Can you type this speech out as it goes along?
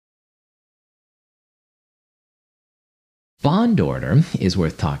Bond order is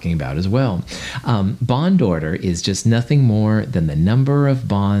worth talking about as well. Bond order is just nothing more than the number of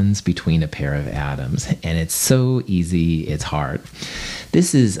bonds between a pair of atoms, and it's so easy, it's hard.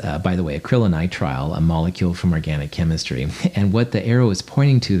 This is, by the way, acrylonitrile, a molecule from organic chemistry, and what the arrow is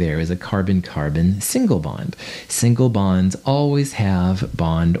pointing to there is a carbon-carbon single bond. Single bonds always have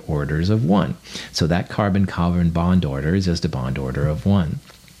bond orders of 1, so that carbon-carbon bond order is just a bond order of 1.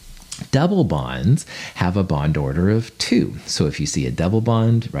 Double bonds have a bond order of 2. So if you see a double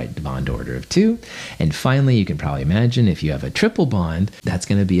bond, write the bond order of 2. And finally, you can probably imagine if you have a triple bond, that's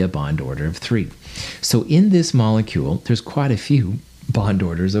going to be a bond order of 3. So in this molecule, there's quite a few bond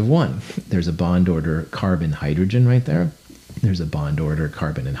orders of 1. There's a bond order carbon-hydrogen right there. There's a bond order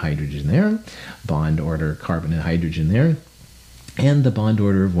carbon and hydrogen there. Bond order carbon and hydrogen there. And the bond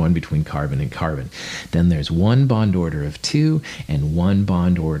order of 1 between carbon and carbon. Then there's one bond order of 2 and one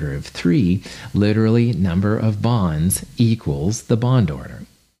bond order of 3. Literally, number of bonds equals the bond order.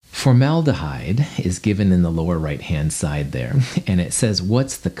 Formaldehyde is given in the lower right-hand side there, and it says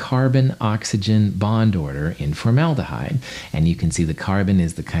what's the carbon-oxygen bond order in formaldehyde. And you can see the carbon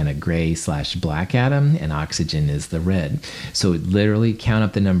is the kind of gray/black atom, and oxygen is the red. So literally count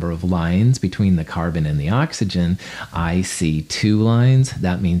up the number of lines between the carbon and the oxygen. I see 2 lines.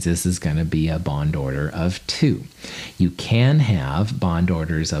 That means this is going to be a bond order of 2. You can have bond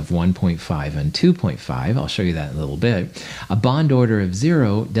orders of 1.5 and 2.5. I'll show you that in a little bit. A bond order of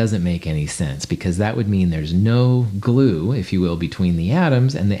 0 doesn't make any sense because that would mean there's no glue, if you will, between the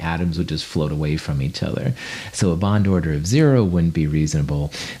atoms, and the atoms would just float away from each other. So a bond order of 0 wouldn't be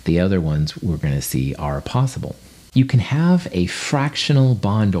reasonable. The other ones we're going to see are possible. You can have a fractional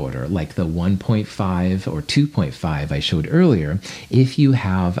bond order like the 1.5 or 2.5 I showed earlier if you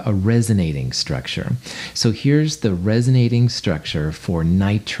have a resonating structure. So here's the resonating structure for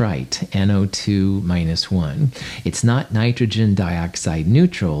nitrite, NO2-1. It's not nitrogen dioxide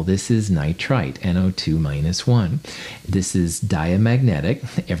neutral, this is nitrite, NO2-1. This is diamagnetic,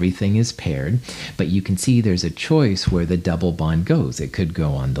 everything is paired, but you can see there's a choice where the double bond goes. It could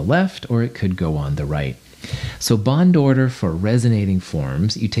go on the left or it could go on the right. So bond order for resonating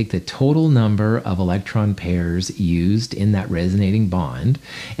forms, you take the total number of electron pairs used in that resonating bond,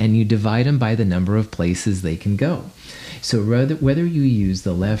 and you divide them by the number of places they can go. So whether you use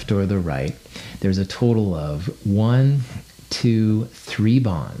the left or the right, there's a total of 1, 2, 3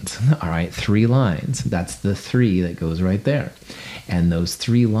 bonds. All right, 3 lines. That's the 3 that goes right there. And those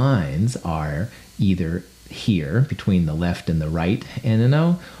 3 lines are either here between the left and the right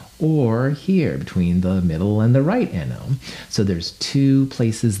NO, or here between the middle and the right NO. So there's 2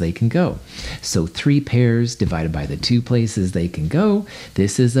 places they can go. So 3 pairs divided by the 2 places they can go,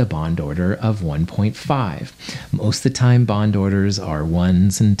 this is a bond order of 1.5. Most of the time bond orders are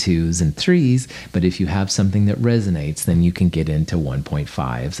 1s and 2s and 3s, but if you have something that resonates, then you can get into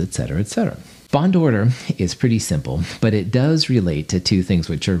 1.5s, etc., etc. Bond order is pretty simple, but it does relate to 2 things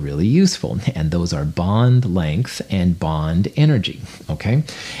which are really useful, and those are bond length and bond energy, okay?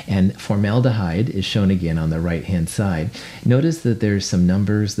 And formaldehyde is shown again on the right-hand side. Notice that there's some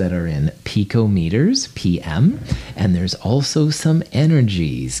numbers that are in picometers, PM, and there's also some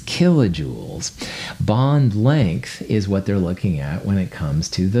energies, kilojoules. Bond length is what they're looking at when it comes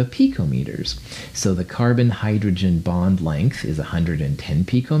to the picometers. So the carbon-hydrogen bond length is 110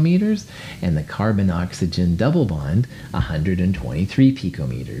 picometers, and the carbon-oxygen double bond, 123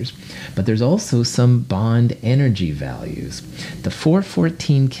 picometers. But there's also some bond energy values. The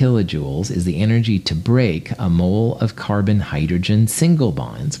 414 kilojoules is the energy to break a mole of carbon-hydrogen single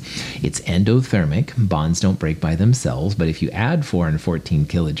bonds. It's endothermic. Bonds don't break by themselves, but if you add 414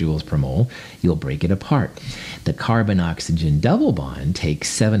 kilojoules per mole, you'll break it apart. The carbon-oxygen double bond takes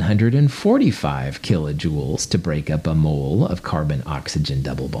 745 kilojoules to break up a mole of carbon-oxygen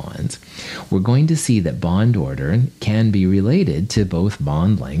double bonds. We're going to see that bond order can be related to both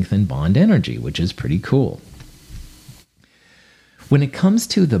bond length and bond energy, which is pretty cool. When it comes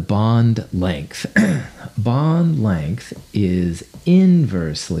to the bond length, bond length is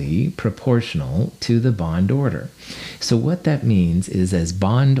inversely proportional to the bond order. So what that means is as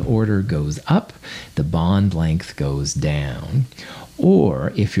bond order goes up, the bond length goes down.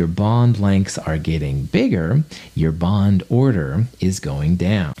 Or if your bond lengths are getting bigger, your bond order is going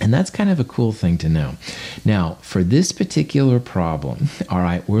down. And that's kind of a cool thing to know. Now, for this particular problem, all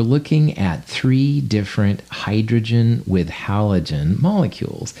right, we're looking at 3 different hydrogen with halogen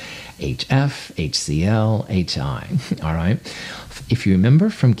molecules, HF, HCl, HI, all right? If you remember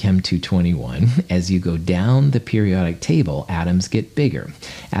from Chem 221, as you go down the periodic table, atoms get bigger.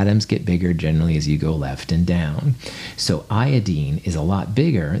 Atoms get bigger generally as you go left and down. So iodine is a lot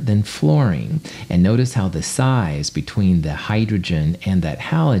bigger than fluorine. And notice how the size between the hydrogen and that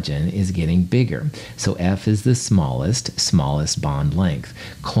halogen is getting bigger. So F is the smallest bond length.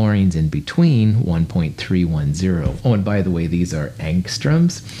 Chlorine's in between, 1.310. Oh, and by the way, these are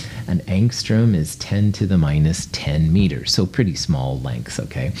angstroms. An angstrom is 10 to the minus 10 meters, so pretty small lengths,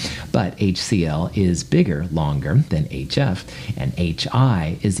 okay? But HCl is bigger, longer than HF, and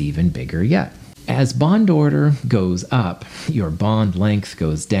HI is even bigger yet. As bond order goes up, your bond length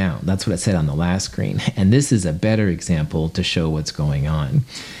goes down. That's what it said on the last screen. And this is a better example to show what's going on.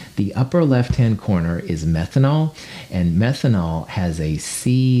 The upper left-hand corner is methanol, and methanol has a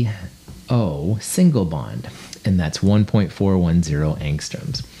CO single bond, and that's 1.410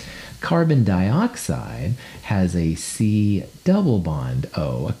 angstroms. Carbon dioxide has a C double bond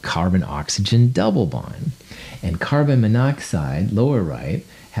O, a carbon-oxygen double bond. And carbon monoxide, lower right,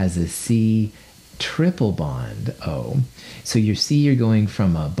 has a C triple bond O. So you see you're going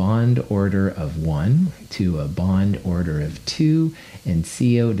from a bond order of 1 to a bond order of 2, and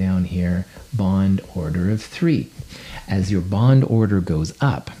CO down here, bond order of 3. As your bond order goes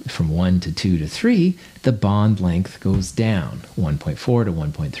up from 1 to 2 to 3, the bond length goes down, 1.4 to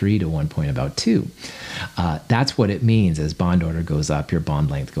 1.3 to 1.2. That's what it means. As bond order goes up, your bond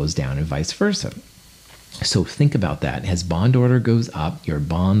length goes down, and vice versa. So think about that. As bond order goes up, your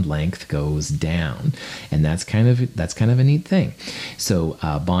bond length goes down, and that's kind of a neat thing. So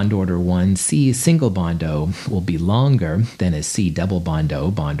bond order 1C single bond O will be longer than a C double bond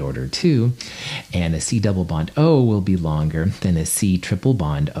O, bond order 2, and a C double bond O will be longer than a C triple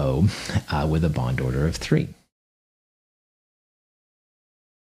bond O with a bond order of 3.